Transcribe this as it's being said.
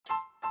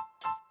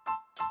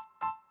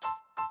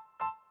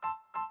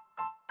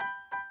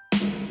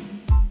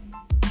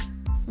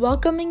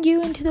Welcoming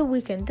you into the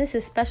weekend. This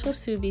is Special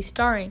Suvi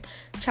starring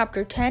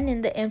Chapter 10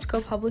 in the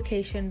AMSCO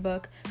publication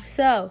book.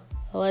 So,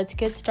 let's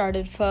get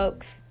started,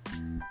 folks.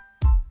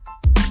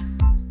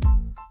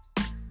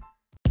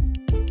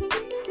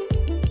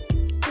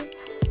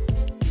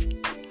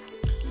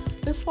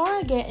 Before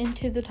I get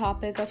into the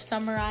topic of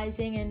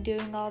summarizing and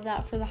doing all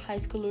that for the high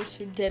schoolers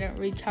who didn't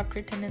read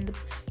Chapter 10 in the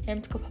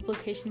AMSCO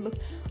publication book,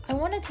 I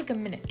want to take a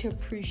minute to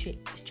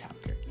appreciate this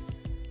chapter.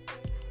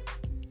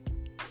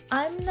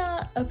 I'm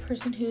not a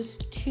person who's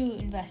too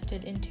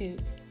invested into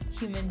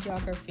human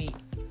geography,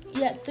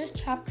 yet this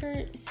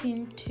chapter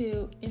seemed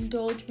to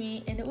indulge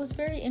me and it was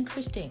very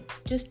interesting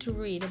just to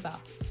read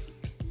about.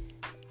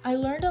 I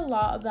learned a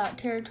lot about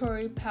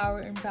territory, power,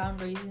 and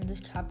boundaries in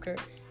this chapter,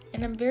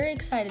 and I'm very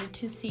excited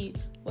to see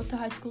what the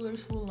high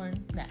schoolers will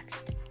learn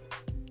next.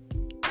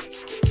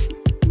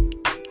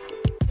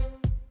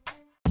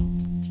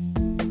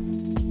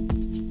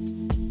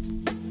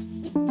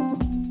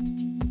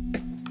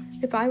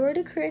 If I were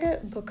to create a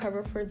book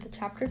cover for the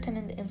Chapter 10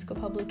 in the AMSCO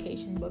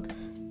publication book,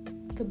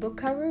 the book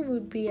cover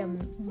would be a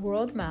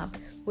world map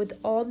with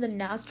all the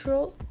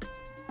natural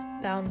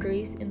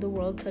boundaries in the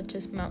world, such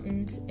as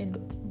mountains and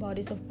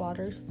bodies of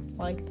water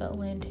like the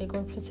Atlantic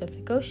or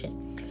Pacific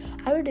Ocean.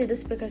 I would do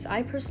this because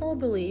I personally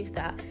believe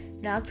that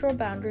natural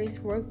boundaries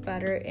work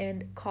better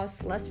and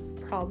cause less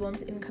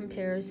problems in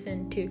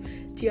comparison to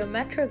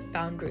geometric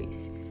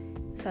boundaries,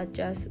 such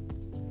as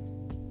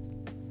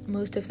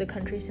most of the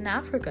countries in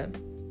Africa.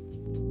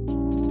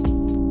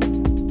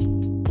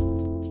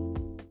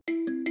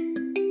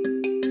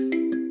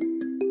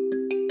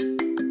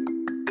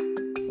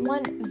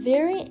 One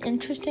very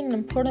interesting and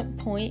important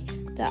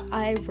point that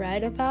I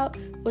read about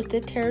was the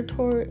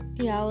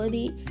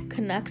territoriality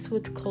connects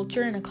with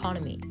culture and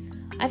economy.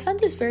 I found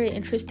this very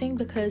interesting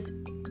because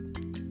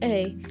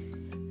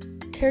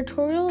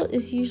territorial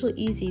is usually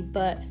easy,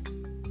 but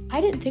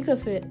I didn't think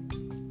of it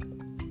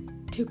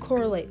to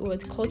correlate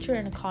with culture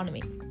and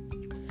economy.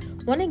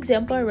 One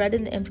example I read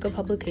in the AMSCO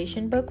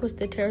publication book was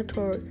the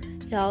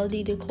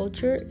territoriality to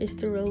culture is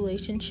the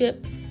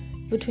relationship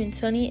between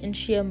Sunni and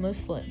Shia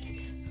Muslims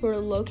who are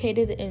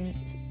located in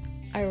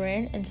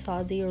Iran and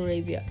Saudi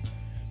Arabia.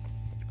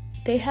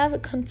 They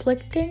have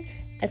conflicting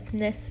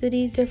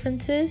ethnicity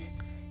differences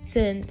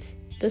since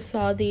the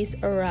Saudis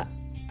are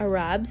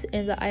Arabs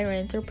and the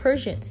Iranians are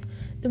Persians.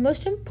 The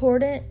most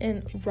important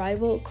and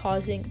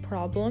rival-causing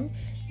problem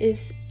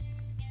is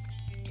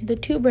the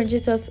two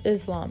branches of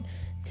Islam,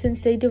 since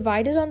they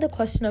divided on the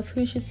question of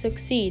who should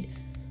succeed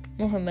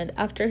Muhammad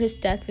after his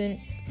death in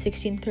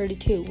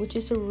 1632, which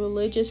is a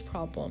religious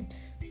problem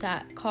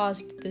that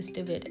caused this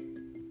division.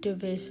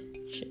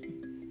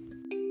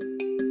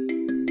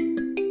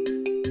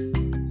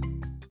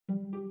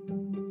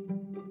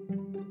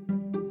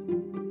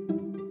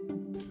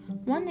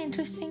 One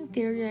interesting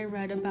theory I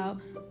read about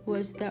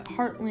was the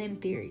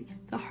Heartland Theory.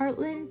 The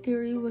Heartland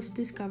Theory was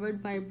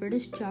discovered by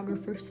British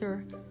geographer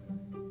Sir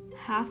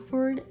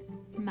Halford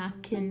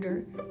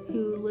Mackinder,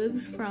 who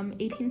lived from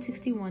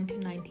 1861 to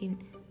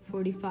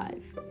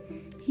 1945.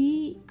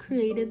 He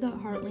created the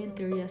Heartland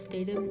Theory as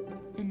stated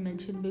and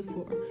mentioned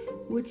before,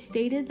 which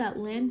stated that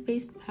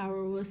land-based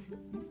power was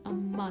a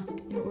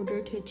must in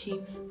order to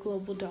achieve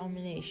global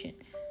domination.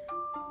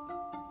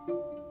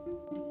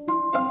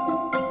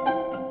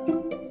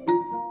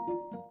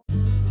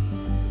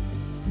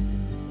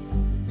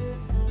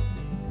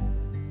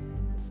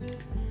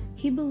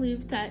 He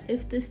believed that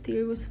if this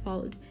theory was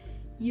followed,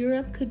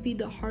 Europe could be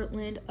the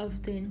heartland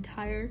of the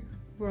entire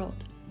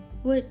world,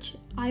 which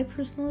I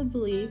personally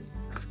believe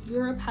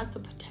Europe has the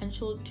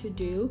potential to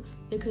do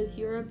because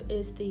Europe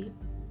is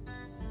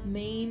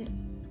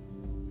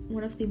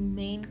one of the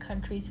main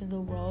countries in the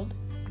world,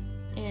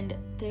 and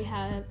they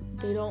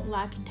don't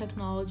lack in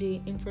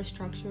technology,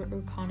 infrastructure, or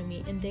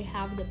economy, and they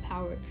have the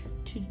power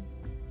to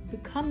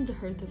become the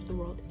hearth of the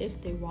world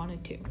if they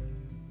wanted to.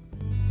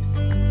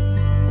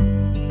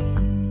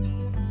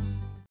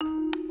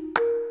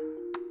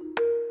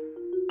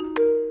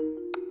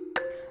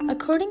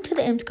 According to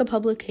the AMSCO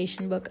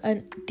publication book,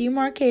 a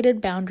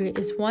demarcated boundary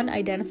is one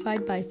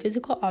identified by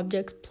physical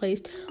objects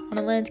placed on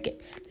a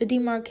landscape. The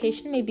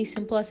demarcation may be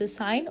simple as a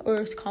sign or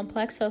as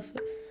complex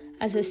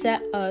as a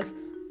set of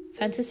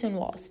fences and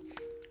walls.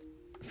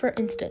 For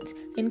instance,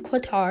 in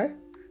Qatar,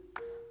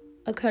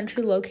 a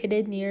country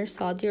located near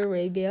Saudi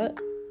Arabia,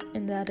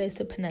 and that is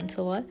a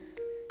peninsula,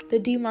 the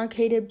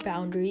demarcated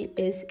boundary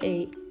is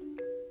a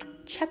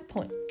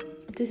checkpoint.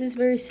 This is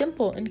very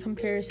simple in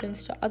comparison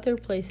to other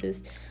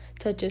places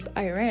such as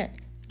Iran,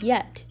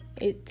 yet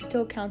it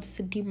still counts as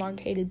a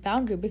demarcated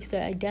boundary because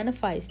it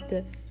identifies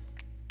the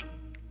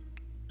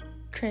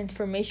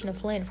transformation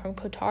of land from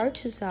Qatar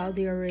to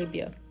Saudi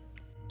Arabia.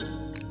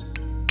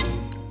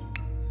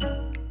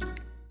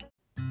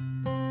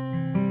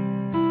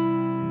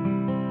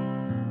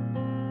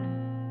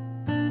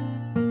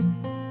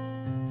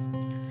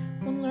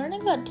 When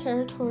learning about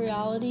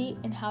territoriality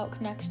and how it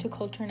connects to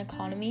culture and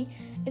economy,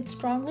 it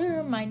strongly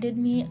reminded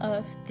me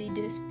of the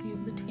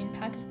dispute between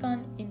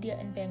Pakistan, India,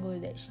 and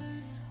Bangladesh.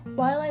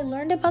 While I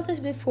learned about this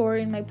before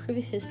in my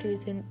previous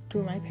histories and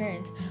through my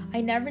parents,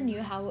 I never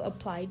knew how it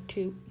applied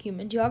to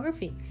human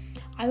geography.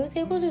 I was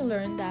able to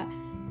learn that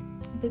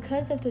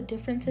because of the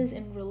differences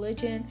in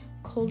religion,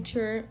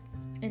 culture,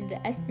 and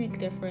the ethnic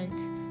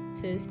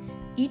differences,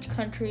 each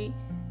country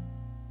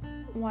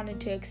wanted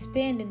to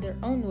expand in their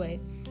own way,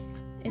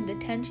 and the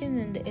tension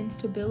and the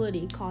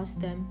instability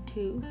caused them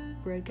to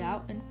break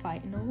out and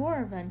fight in a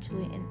war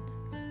eventually, and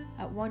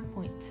at one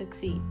point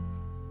succeed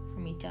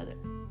from each other.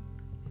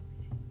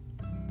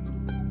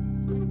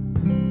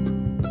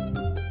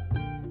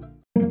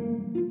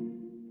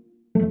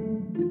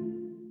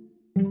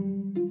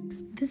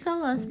 This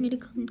allows me to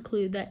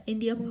conclude that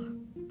India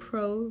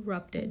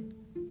pro-rupted.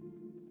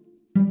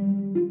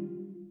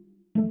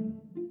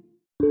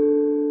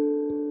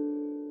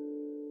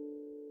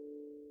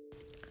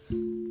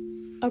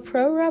 A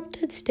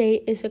pro-rupted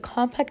state is a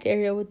compact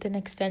area with an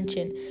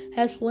extension. It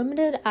has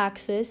limited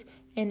access,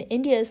 and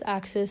India's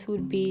axis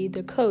would be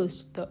the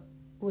coast,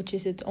 which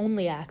is its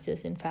only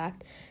axis, in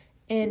fact.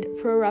 And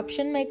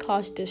pro-ruption may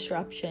cause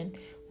disruption,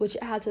 which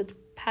it has with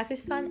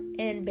Pakistan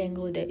and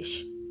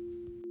Bangladesh.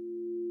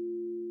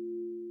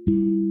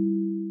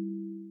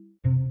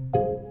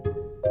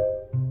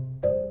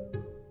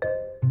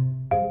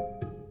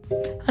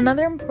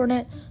 Another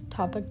important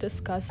topic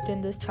discussed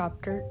in this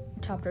chapter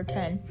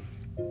 10,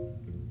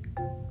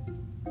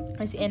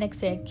 is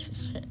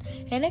annexation.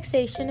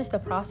 Annexation is the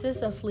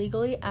process of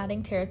legally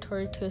adding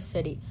territory to a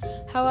city.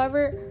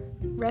 However,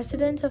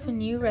 residents of a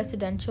new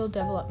residential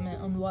development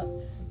on what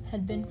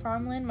had been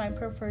farmland might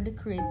prefer to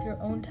create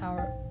their own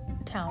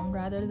town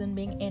rather than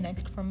being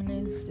annexed from an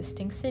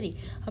existing city,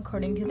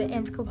 according to the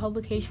AMSCO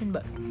publication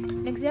book.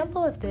 An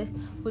example of this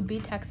would be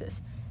Texas.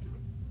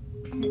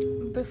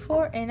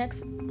 Before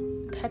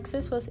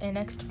Texas was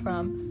annexed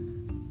from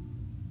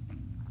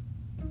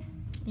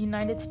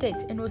United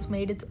States and was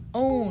made its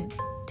own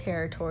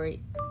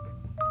territory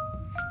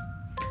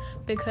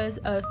because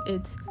of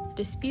its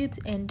disputes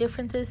and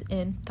differences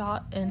in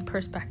thought and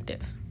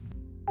perspective.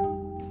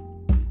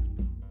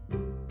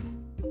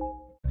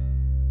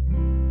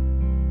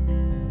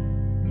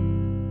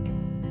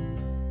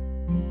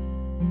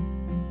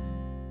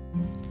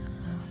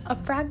 A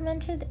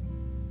fragmented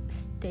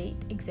state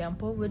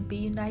example would be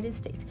United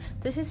States.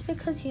 This is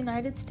because the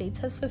United States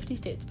has 50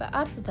 states, but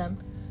out of them,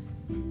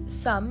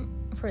 some,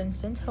 for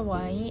instance,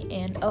 Hawaii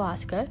and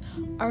Alaska,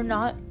 are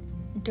not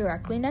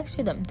directly next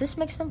to them. This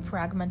makes them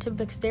fragmented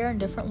because they are in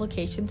different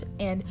locations,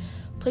 and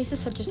places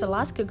such as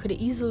Alaska could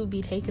easily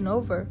be taken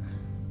over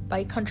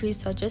by countries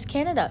such as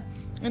Canada.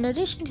 In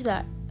addition to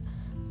that,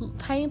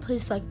 tiny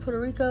places like Puerto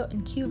Rico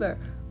and Cuba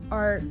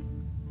are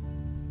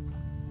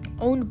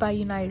owned by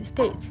United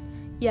States,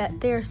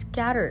 yet they are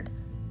scattered.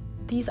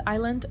 These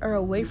islands are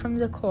away from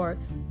the core,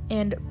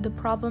 and the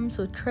problems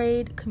with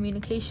trade,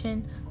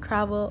 communication,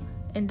 travel,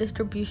 and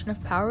distribution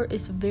of power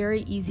is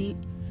very easy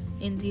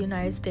in the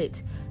United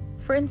States.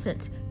 For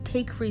instance,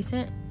 take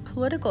recent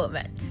political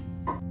events.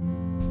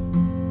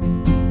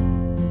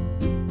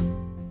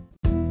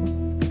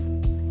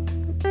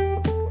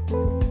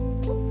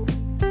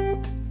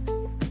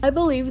 I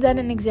believe that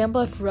an example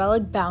of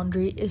relic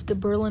boundary is the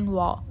Berlin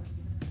Wall.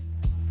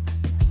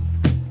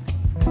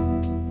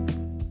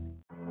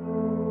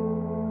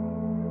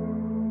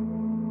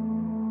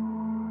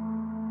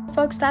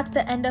 Folks, that's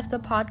the end of the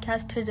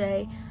podcast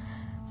today.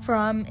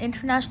 From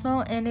international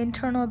and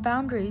internal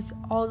boundaries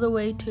all the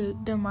way to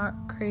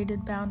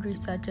demarcated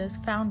boundaries such as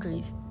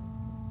foundries.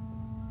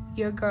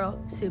 Your girl,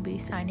 Subi,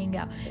 signing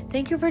out.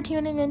 Thank you for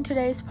tuning in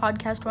today's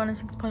podcast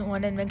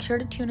 106.1, and make sure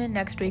to tune in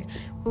next week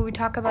where we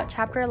talk about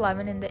Chapter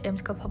 11 in the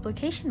AMSCO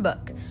publication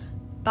book.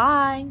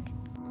 Bye!